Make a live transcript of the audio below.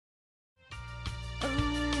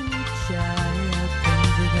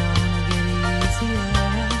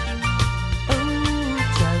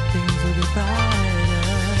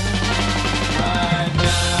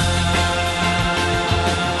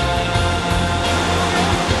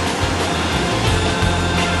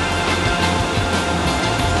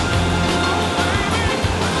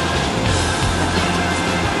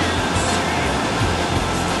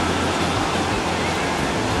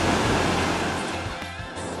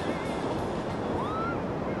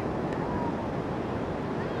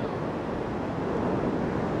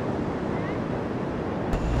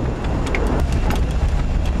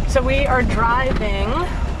so we are driving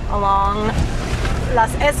along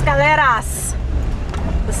Las Escaleras,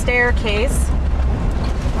 the staircase.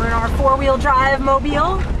 We're in our four-wheel drive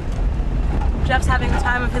mobile. Jeff's having the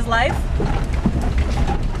time of his life.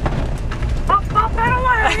 Pop, pop that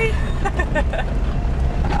away!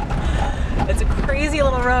 It's a crazy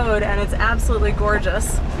little road and it's absolutely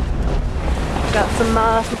gorgeous. Got some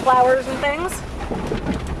flowers and things.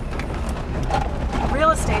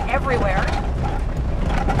 Real estate everywhere.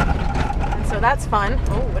 And so that's fun.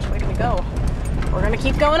 Oh, which way do we go? We're gonna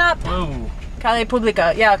keep going up. Whoa. Calle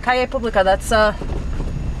Publica. Yeah, Calle Publica. That's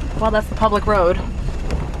well, that's the public road.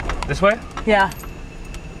 This way? Yeah.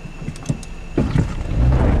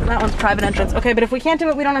 That one's private entrance. Okay, but if we can't do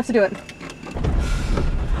it, we don't have to do it.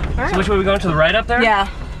 All right. So which way are we going? To the right up there? Yeah.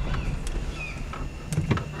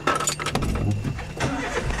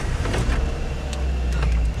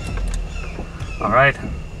 All right.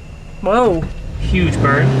 Whoa. Huge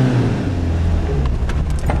bird.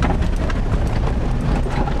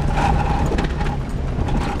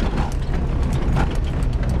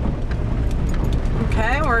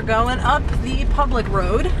 Okay, we're going up the public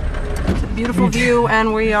road to the beautiful view,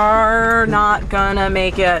 and we are not gonna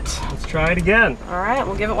make it. Let's try it again. All right,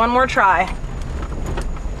 we'll give it one more try.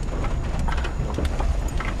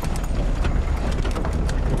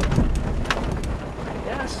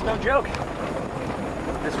 Yeah, this is no joke.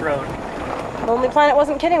 This road. Lonely Planet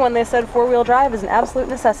wasn't kidding when they said four-wheel drive is an absolute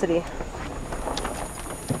necessity.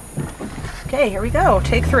 Okay, here we go.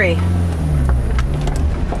 Take 3.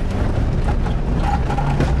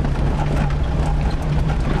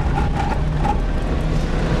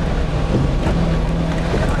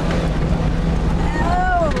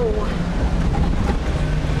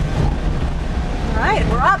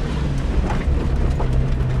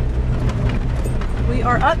 We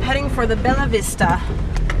are up, heading for the Bella Vista.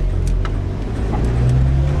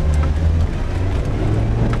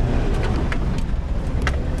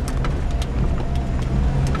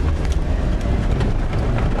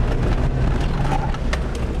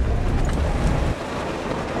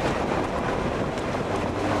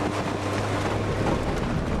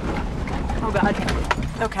 Oh God.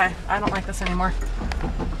 Okay, I don't like this anymore.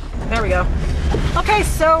 There we go. Okay,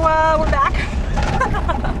 so we're back.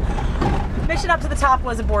 Mission up to the top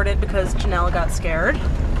was aborted because Janelle got scared.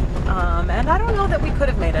 And I don't know that we could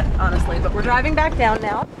have made it, honestly, but we're driving back down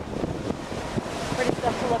now. Pretty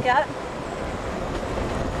stuff to look at.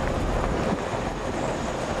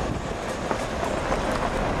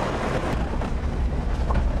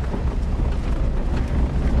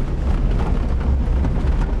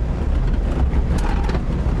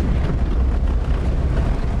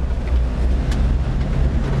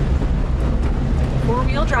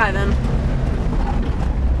 Four-wheel driving.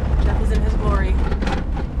 Jeff is in his glory.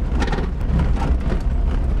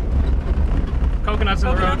 Coconuts in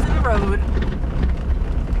the road. Coconuts in the road.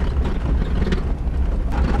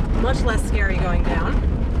 Much less scary going down.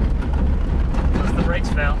 Unless the brakes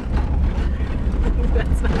fail.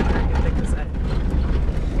 That's not a very good thing to say.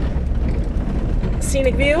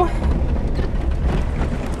 Scenic view.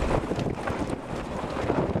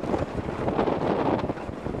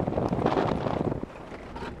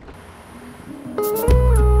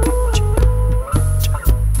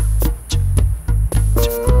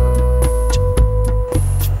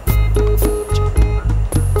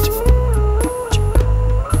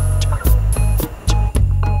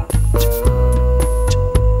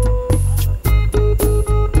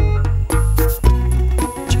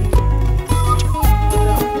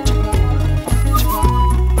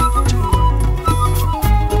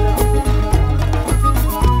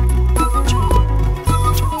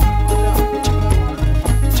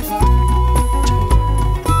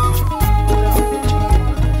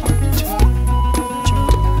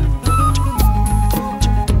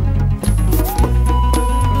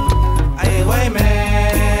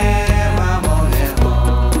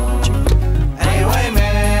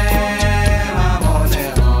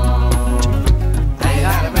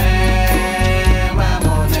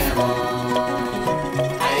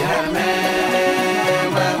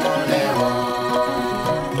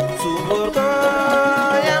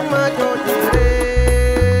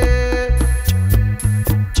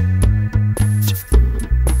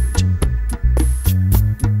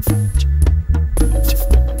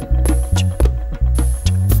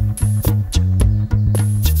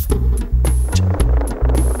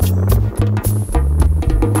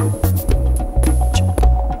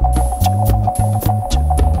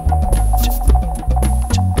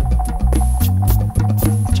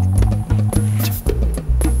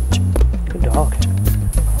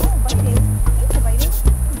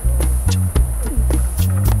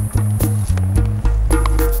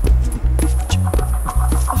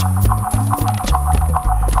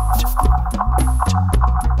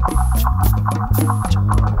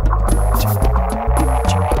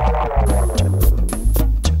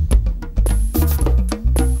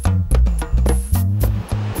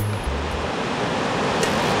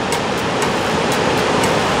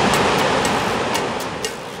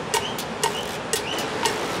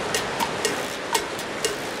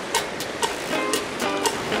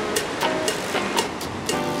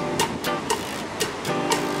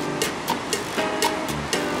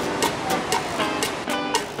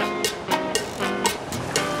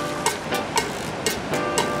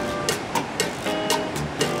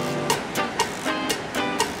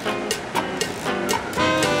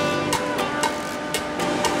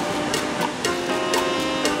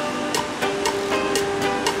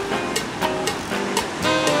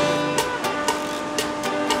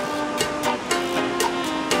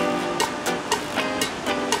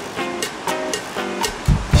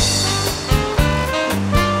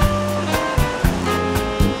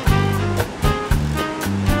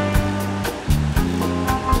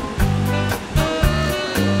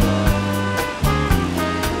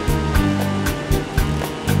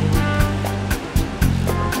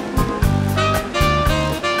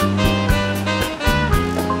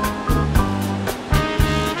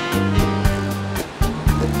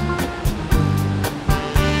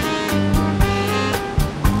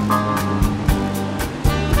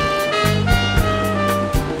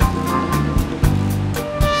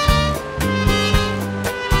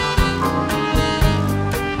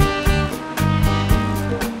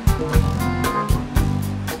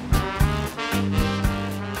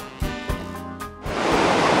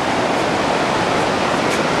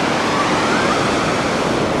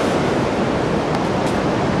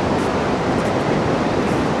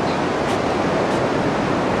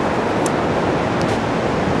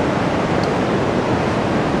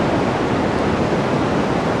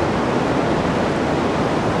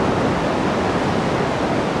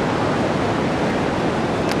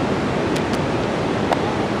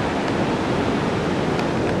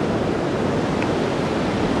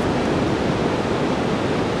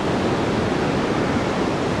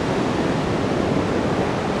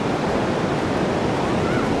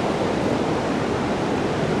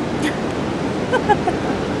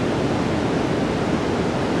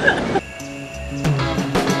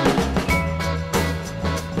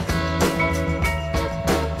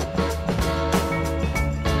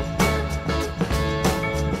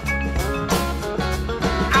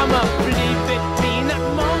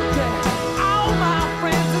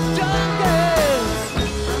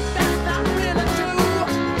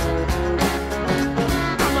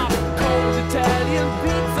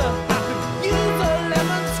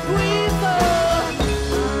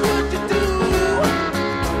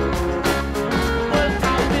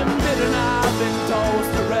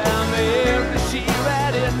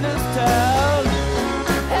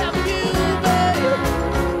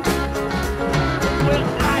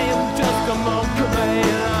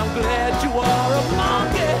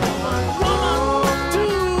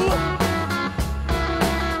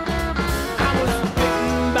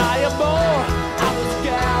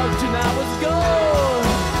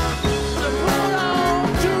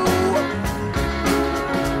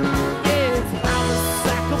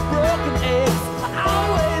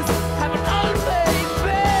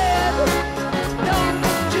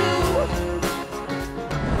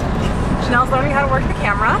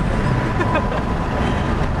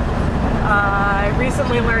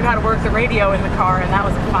 recently learned how to work the radio in the car, and that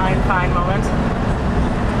was a fine, fine moment.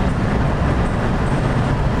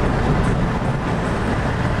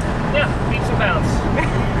 Yeah, leaps and bounds.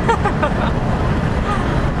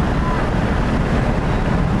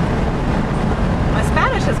 My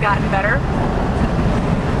Spanish has gotten better.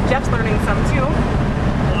 Jeff's learning some too.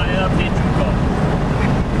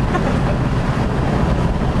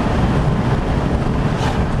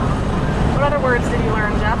 What other words did you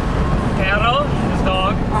learn, Jeff? Perro is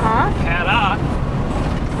dog. Uh-huh. Cara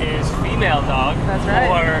is female dog. That's right.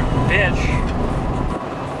 Or bitch.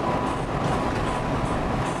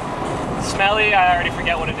 Smelly, I already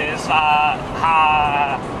forget what it is. No.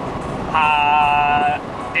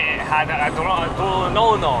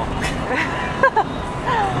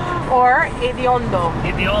 Or hediondo.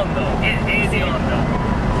 Hediondo.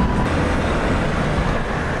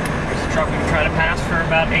 There's a truck we can try to pass for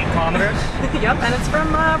about 8 kilometers. Yep, and it's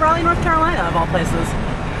from Raleigh, North Carolina, of all places.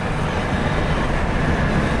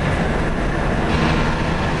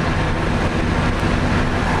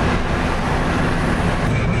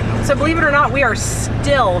 So believe it or not, we are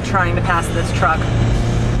still trying to pass this truck.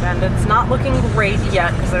 And it's not looking great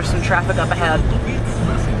yet because there's some traffic up ahead.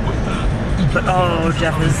 But oh,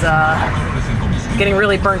 Jeff is getting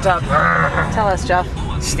really burnt up. Tell us, Jeff.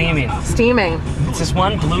 Steaming. Steaming. It's this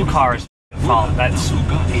one blue car's fault.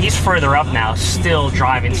 He's further up now, still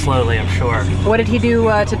driving slowly, I'm sure. What did he do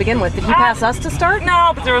to begin with? Did he pass us to start?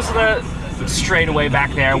 No, but there was the straightaway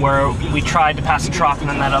back there where we tried to pass the truck, and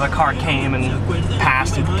then that other car came and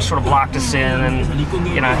passed and sort of blocked us in, and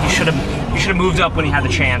you know, he should have moved up when he had the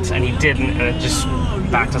chance, and he didn't, and it just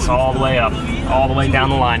backed us all the way up, all the way down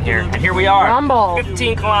the line here. And here we are, Rumble.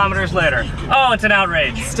 15 kilometers later. Oh, it's an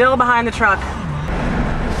outrage. Still behind the truck.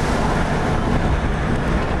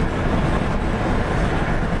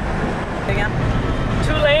 Again.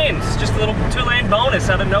 2 lanes, just a little 2-lane bonus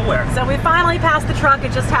out of nowhere. So we finally passed the truck,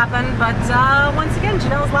 it just happened, but once again,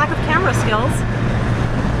 Janelle's lack of camera skills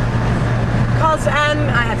caused,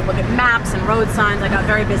 and I had to look at maps and road signs. I got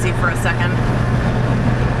very busy for a second.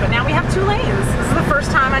 But now we have 2 lanes. This is the first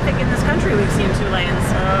time, I think, in this country we've seen 2 lanes.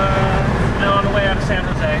 No, on the way out of San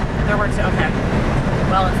Jose. There were 2, okay.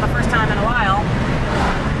 Well, it's the first time in a while.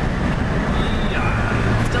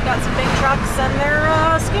 Still got some big trucks and their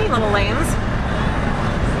skinny little lanes.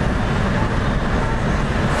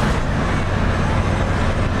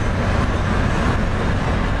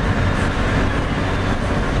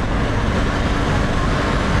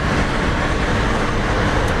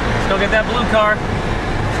 Go get that blue car.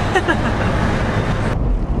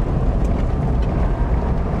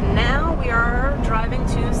 Now we are driving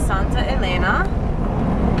to Santa Elena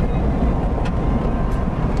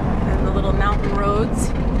and the little mountain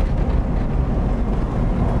roads.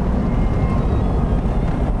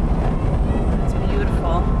 It's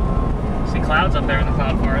beautiful. See clouds up there in the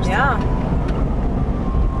cloud forest. Yeah.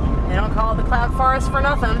 They don't call it the cloud forest for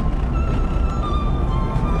nothing.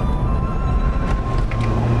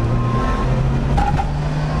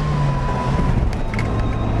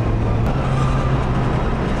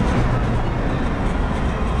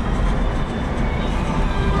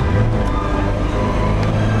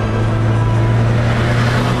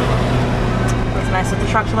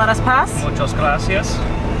 Truck to let us pass. Muchas gracias.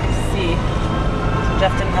 See. So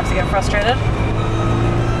Jeff didn't have to get frustrated.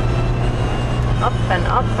 Up and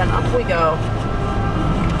up and up we go.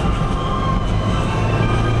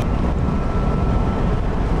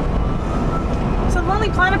 So the Lonely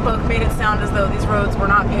Planet book made it sound as though these roads were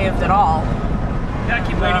not paved at all. Yeah, I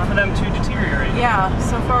keep waiting for them to deteriorate. Yeah,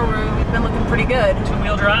 so far we've been looking pretty good.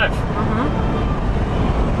 2-wheel drive. Mm-hmm.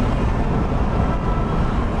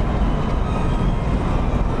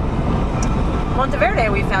 Monteverde,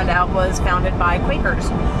 we found out, was founded by Quakers,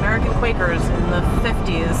 American Quakers in the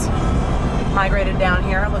 50s. Migrated down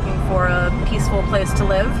here looking for a peaceful place to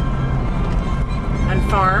live and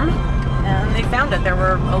farm, and they found it. There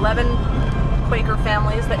were 11 Quaker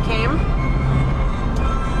families that came.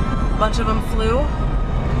 A bunch of them flew,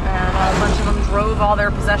 and a bunch of them drove all their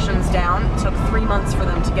possessions down. It took 3 months for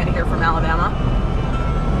them to get here from Alabama,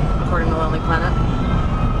 according to Lonely Planet.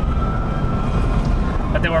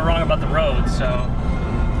 But they were wrong about the road, so...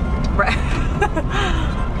 Right.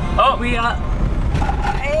 Oh! We,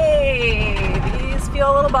 hey! These feel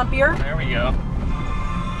a little bumpier. There we go.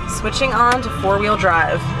 Switching on to 4-wheel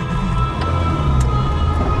drive.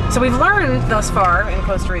 So we've learned thus far in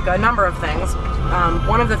Costa Rica a number of things.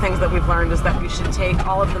 One of the things that we've learned is that we should take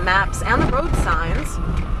all of the maps and the road signs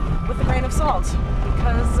with a grain of salt,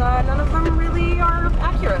 because none of them really are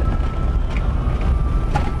accurate.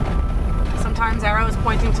 Sometimes arrows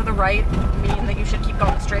pointing to the right mean that you should keep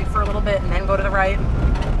going straight for a little bit and then go to the right.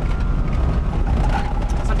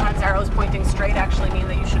 Sometimes arrows pointing straight actually mean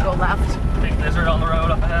that you should go left. Big lizard on the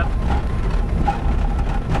road up ahead.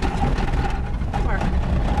 Where?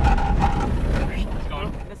 He's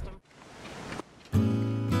going. Missed him.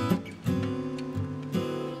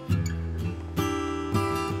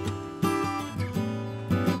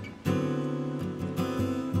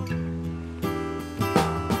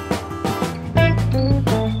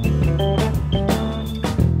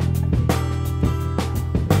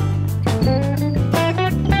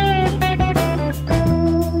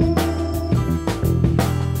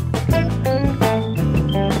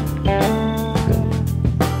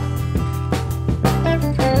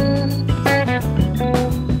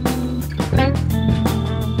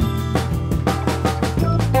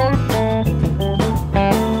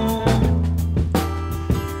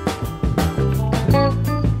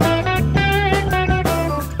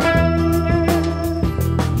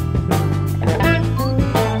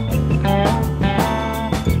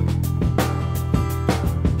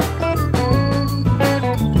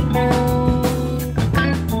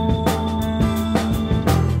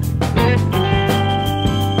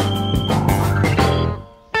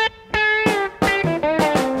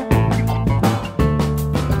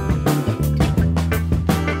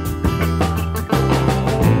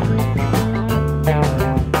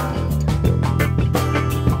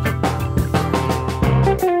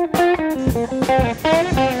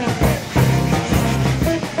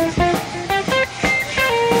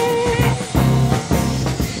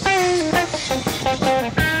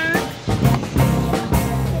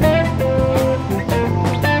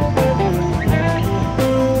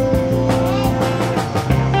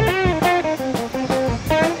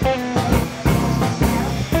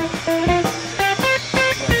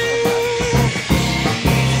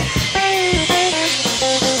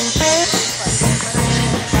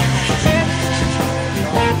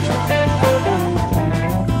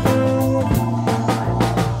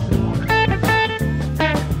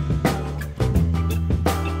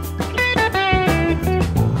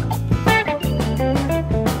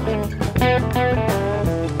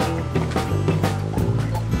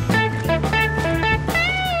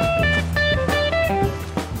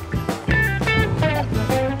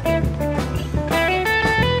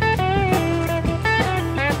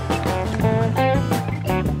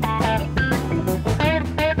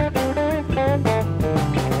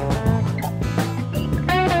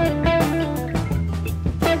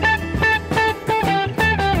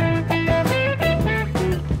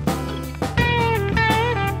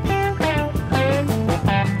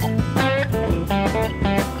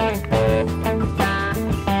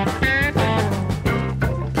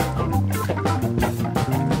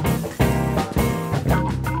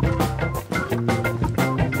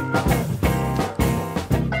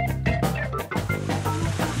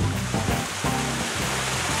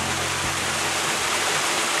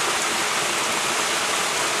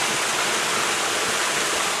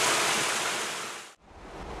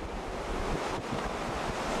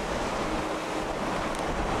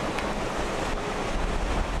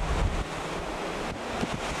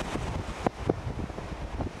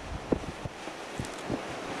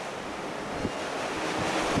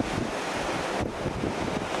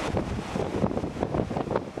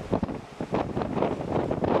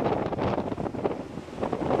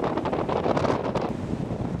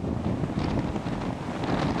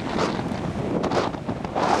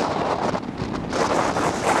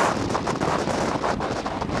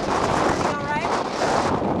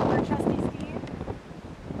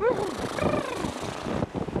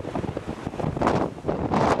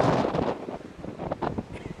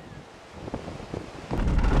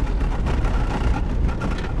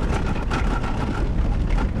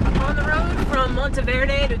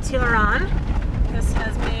 Monteverde to Tiburon. This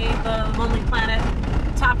has made the Lonely Planet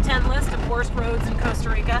top 10 list of worst roads in Costa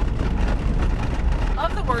Rica.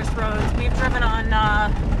 Of the worst roads, we've driven on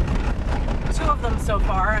 2 of them so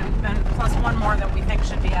far, and plus 1 more that we think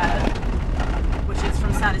should be added, which is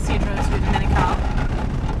from San Isidro to Dominical.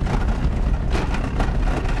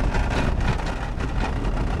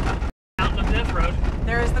 Mountain of Death Road.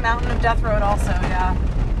 There is the Mountain of Death Road also, yeah.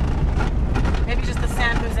 Maybe just the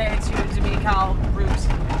San Jose to Dominical route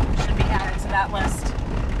should be added to that list.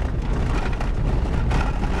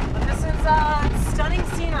 But this is stunning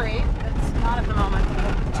scenery. It's not at the moment, but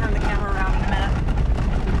I'll turn the camera around in a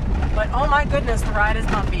minute. But oh my goodness, the ride is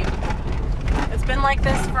bumpy. It's been like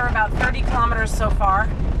this for about 30 kilometers so far.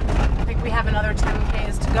 I think we have another 10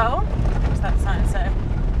 Ks to go. What does that sign say?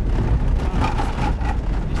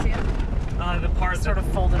 You see it? The part sort of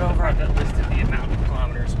folded over. The part that listed the amount of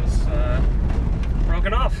kilometers was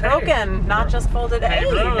broken off. Hey. Broken, not just folded. Hey,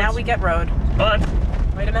 now we get road. But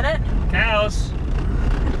wait a minute. Cows.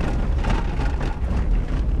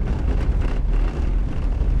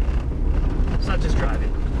 Such as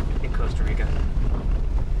driving in Costa Rica.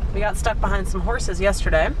 We got stuck behind some horses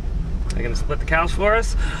yesterday. They're gonna split the cows for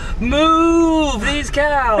us. Move these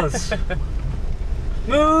cows!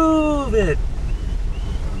 Move it!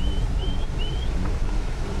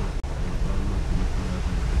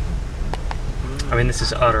 I mean, this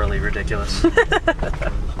is utterly ridiculous.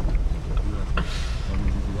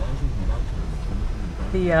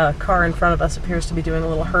 The car in front of us appears to be doing a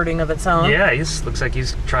little herding of its own. Yeah, looks like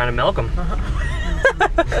he's trying to milk them.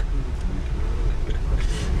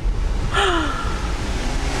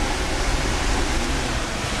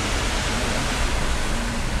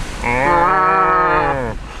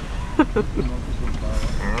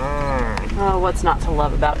 Oh, what's not to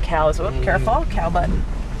love about cows? Oh, careful, cow butt.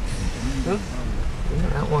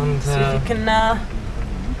 That one's... See if you can,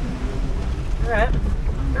 alright,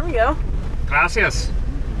 there we go. Gracias.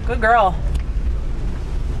 Good girl.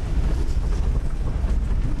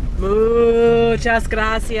 Muchas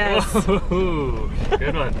gracias. Ooh,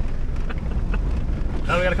 good one.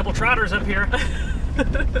 Oh, we got a couple trotters up here.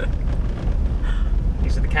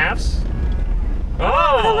 These are the calves.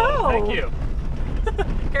 Oh, hello. Thank you.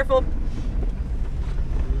 Careful.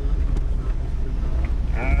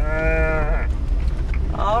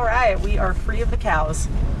 All right, we are free of the cows.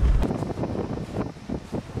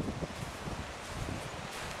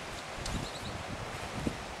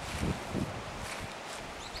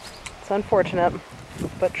 It's unfortunate,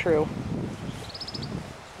 but true.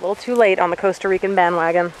 A little too late on the Costa Rican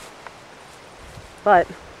bandwagon, but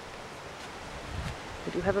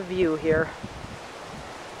we do have a view here.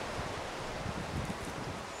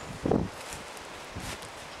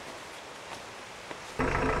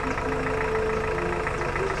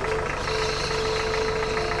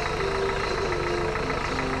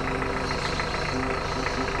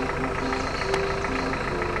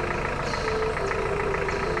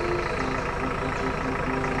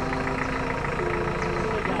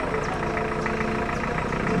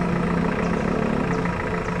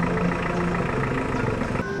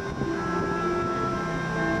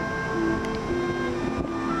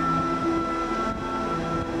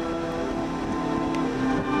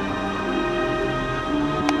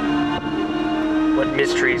 What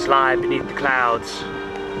mysteries lie beneath the clouds?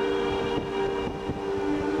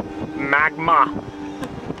 Magma.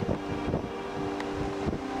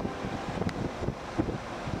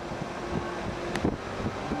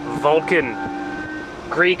 Vulcan,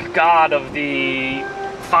 Greek god of the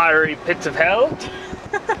fiery pits of hell.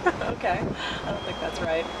 Okay, I don't think that's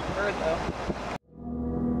right. Bird though.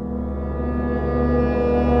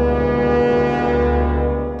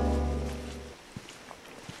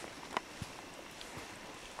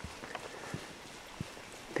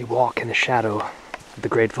 They walk in the shadow of the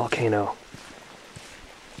great volcano.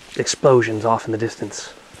 Explosions off in the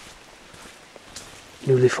distance.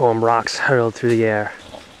 Newly formed rocks hurled through the air.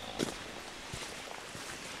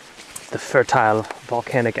 The fertile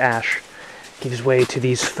volcanic ash gives way to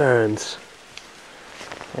these ferns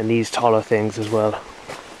and these taller things as well.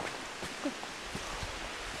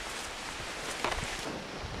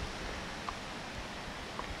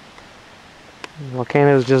 The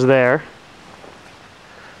volcano is just there.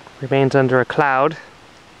 Remains under a cloud.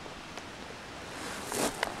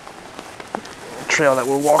 The trail that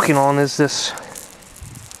we're walking on is this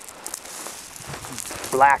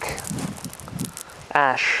black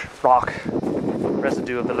ash rock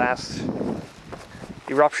residue of the last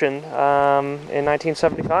eruption in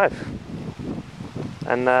 1975.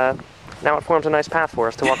 And now it forms a nice path for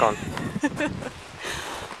us to walk on.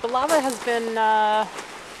 The lava has been,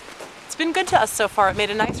 it's been good to us so far. It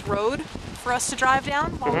made a nice road for us to drive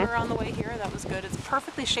down while we were on the way here. That was good. It's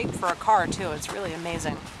perfectly shaped for a car too. It's really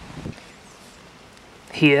amazing.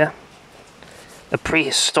 Here, a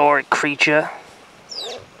prehistoric creature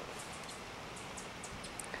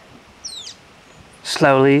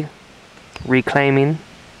slowly reclaiming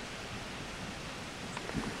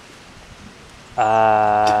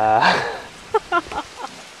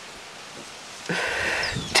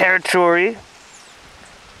territory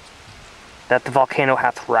that the volcano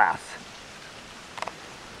hath wrath.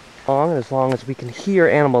 As long as we can hear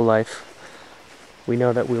animal life, we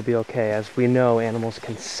know that we'll be okay. As we know, animals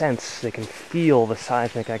can sense, they can feel the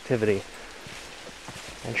seismic activity.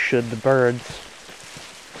 And should the birds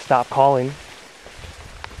stop calling,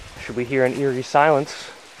 should we hear an eerie silence,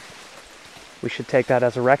 we should take that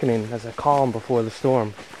as a reckoning, as a calm before the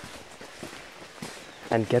storm.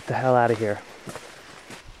 and get the hell out of here.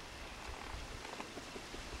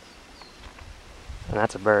 And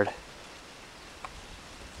that's a bird.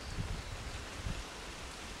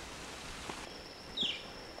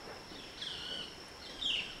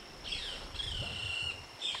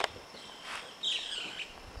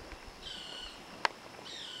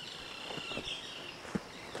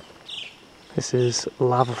 This is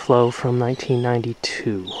lava flow from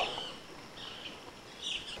 1992.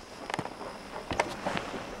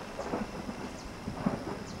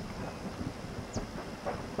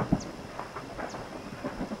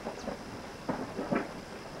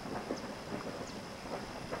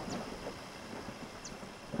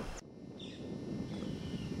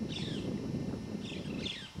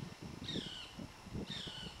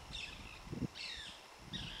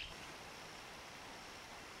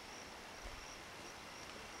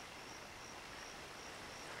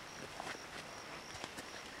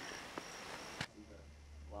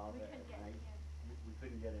 We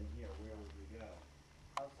couldn't get in here. Where would we go?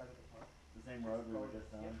 Outside of the park. The same road we were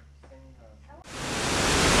just on?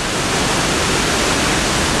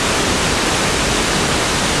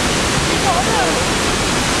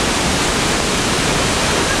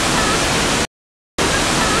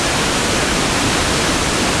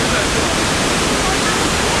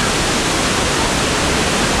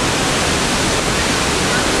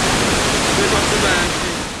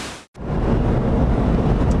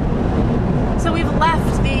 So we've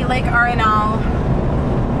left the Lake Arenal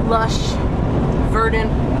lush,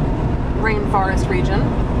 verdant rainforest region,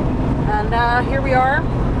 and here we are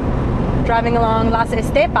driving along Las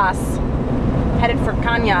Estepas, headed for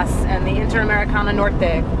Cañas and the Interamericana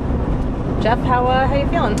Norte. Jeff, how you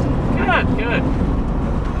feeling? Good.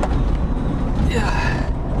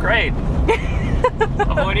 Yeah, great.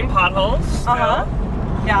 Avoiding potholes. Still.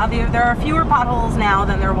 Yeah, there are fewer potholes now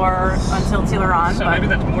than there were until Tiburon. So maybe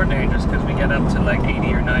that's more dangerous because we get up to like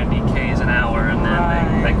 80 or 90 k's an hour, and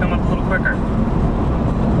then they come up a little quicker.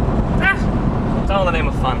 It's all in the name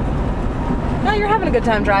of fun. No, you're having a good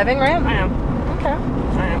time driving, right? I am. Okay.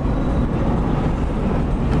 I am.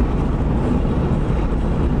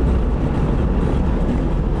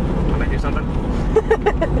 I might do something.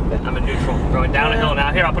 I'm in neutral. Going down a hill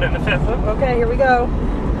now. Here, I'll put it in the fifth. Okay, here we go.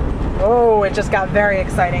 Oh, it just got very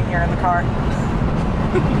exciting here in the car.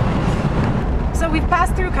 So we've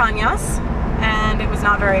passed through Cañas, and it was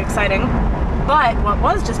not very exciting. But what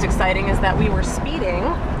was just exciting is that we were speeding,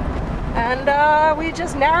 and we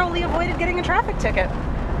just narrowly avoided getting a traffic ticket.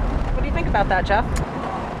 What do you think about that, Jeff?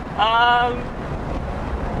 I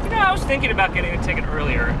was thinking about getting a ticket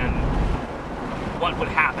earlier and what would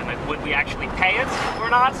happen. Like, would we actually pay it or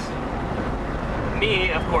not? Me,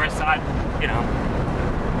 of course, I'd,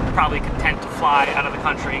 probably content to fly out of the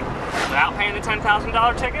country without paying the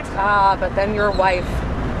 $10,000 ticket. Ah, but then your wife.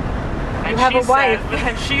 And you have a wife.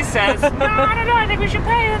 And she says, no, I think we should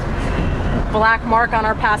pay it. Black mark on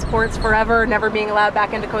our passports forever, never being allowed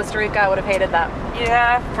back into Costa Rica. I would have hated that.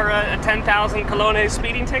 Yeah, for a 10,000 colones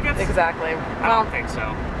speeding ticket? Exactly. I don't think so.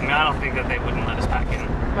 I don't think that they wouldn't let us back in.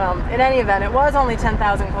 Well, in any event, it was only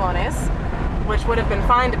 10,000 colones, which would have been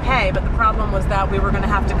fine to pay, but the problem was that we were going to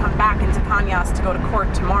have to come back into Cañas to go to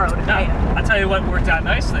court tomorrow to pay it. I'll tell you what worked out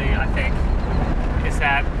nicely, I think, is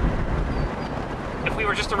that if we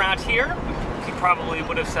were just around here, he probably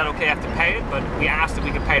would have said, okay, I have to pay it, but we asked if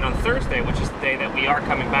we could pay it on Thursday, which is the day that we are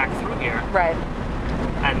coming back through here. Right.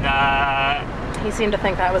 And he seemed to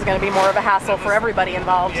think that was going to be more of a hassle for everybody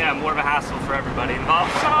involved. Yeah, more of a hassle for everybody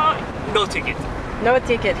involved. So, no ticket. No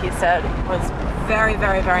ticket, he said. Was very,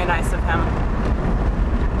 very, very nice of him.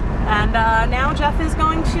 And now Jeff is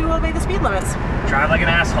going to obey the speed limits. Drive like an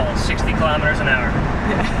asshole, 60 kilometers an hour.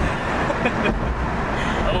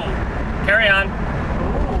 Oh, carry on.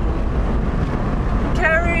 Ooh.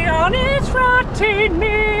 Carry on, it's rotten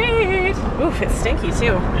meat. Oof, it's stinky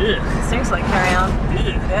too. Ugh. It stinks like carry on. Ugh.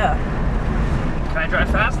 Yeah. Can I drive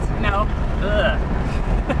fast? No.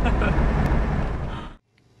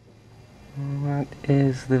 That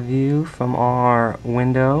is the view from our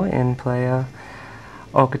window in Playa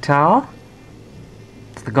Ocotal.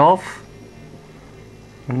 It's the Gulf.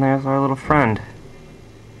 And there's our little friend.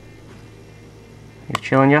 He was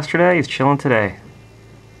chilling yesterday, he's chilling today.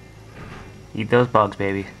 Eat those bugs,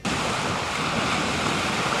 baby.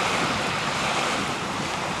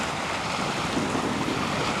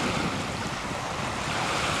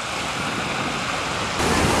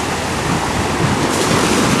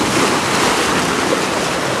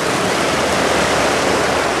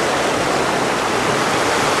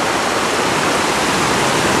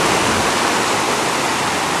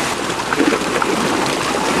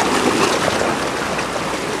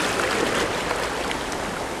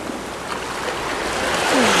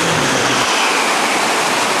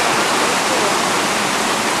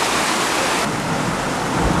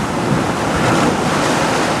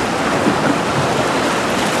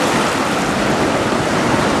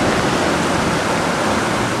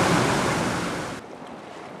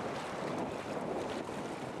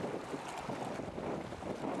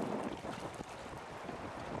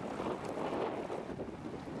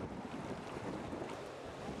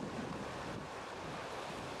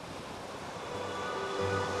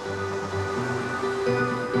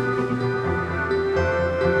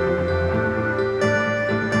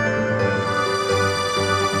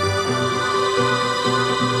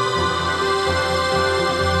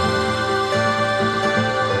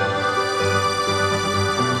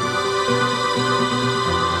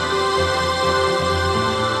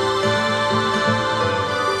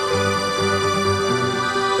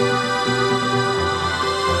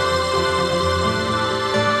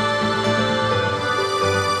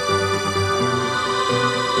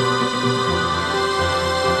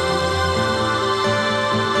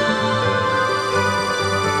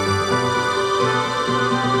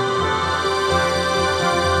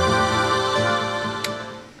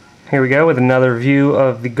 Here we go with another view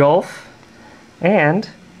of the Gulf and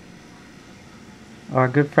our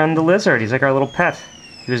good friend the lizard. He's like our little pet.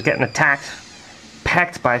 He was getting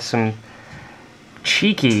pecked by some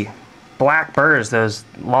cheeky black birds, those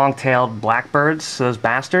long-tailed blackbirds, those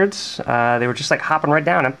bastards. They were just like hopping right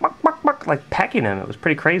down and like pecking him. It was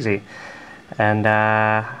pretty crazy. And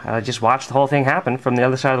I just watched the whole thing happen from the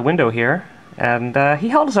other side of the window here. And he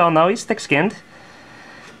held his own though, he's thick-skinned.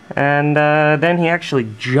 And then he actually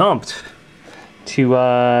jumped to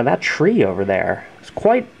that tree over there. It's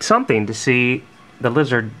quite something to see the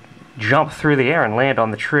lizard jump through the air and land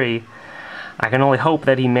on the tree. I can only hope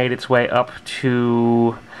that he made its way up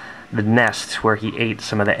to the nest where he ate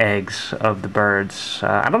some of the eggs of the birds.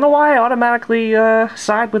 I don't know why I automatically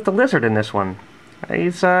side with the lizard in this one.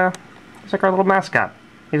 He's like our little mascot.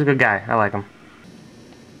 He's a good guy. I like him.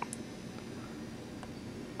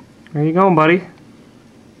 Where you going, buddy?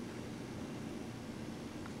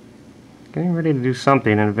 Getting ready to do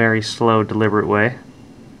something in a very slow, deliberate way.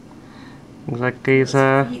 Looks like he's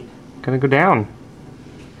gonna go down.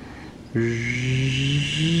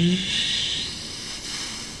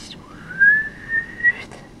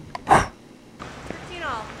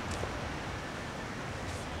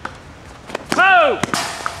 Oh!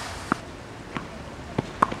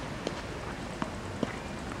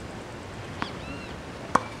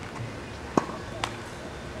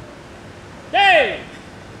 Hey!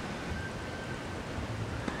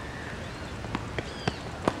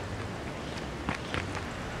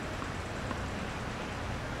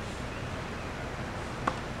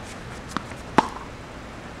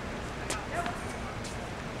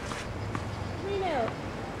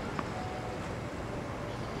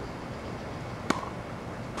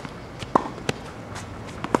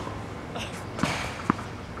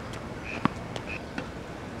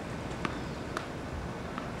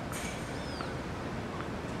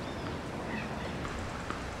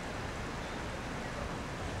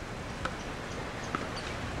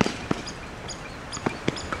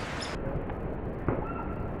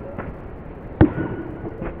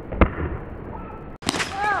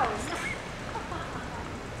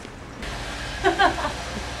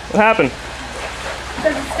 What happened?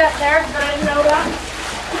 There's a step there, but I didn't know that.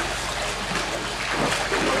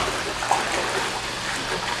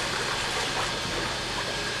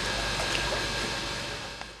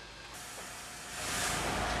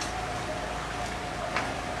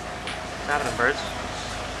 What's happening, birds?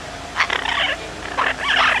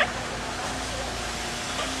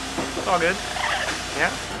 It's all good.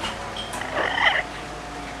 Yeah?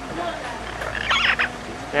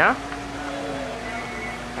 Yeah?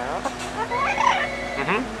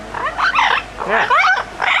 Mm-hmm. Yeah.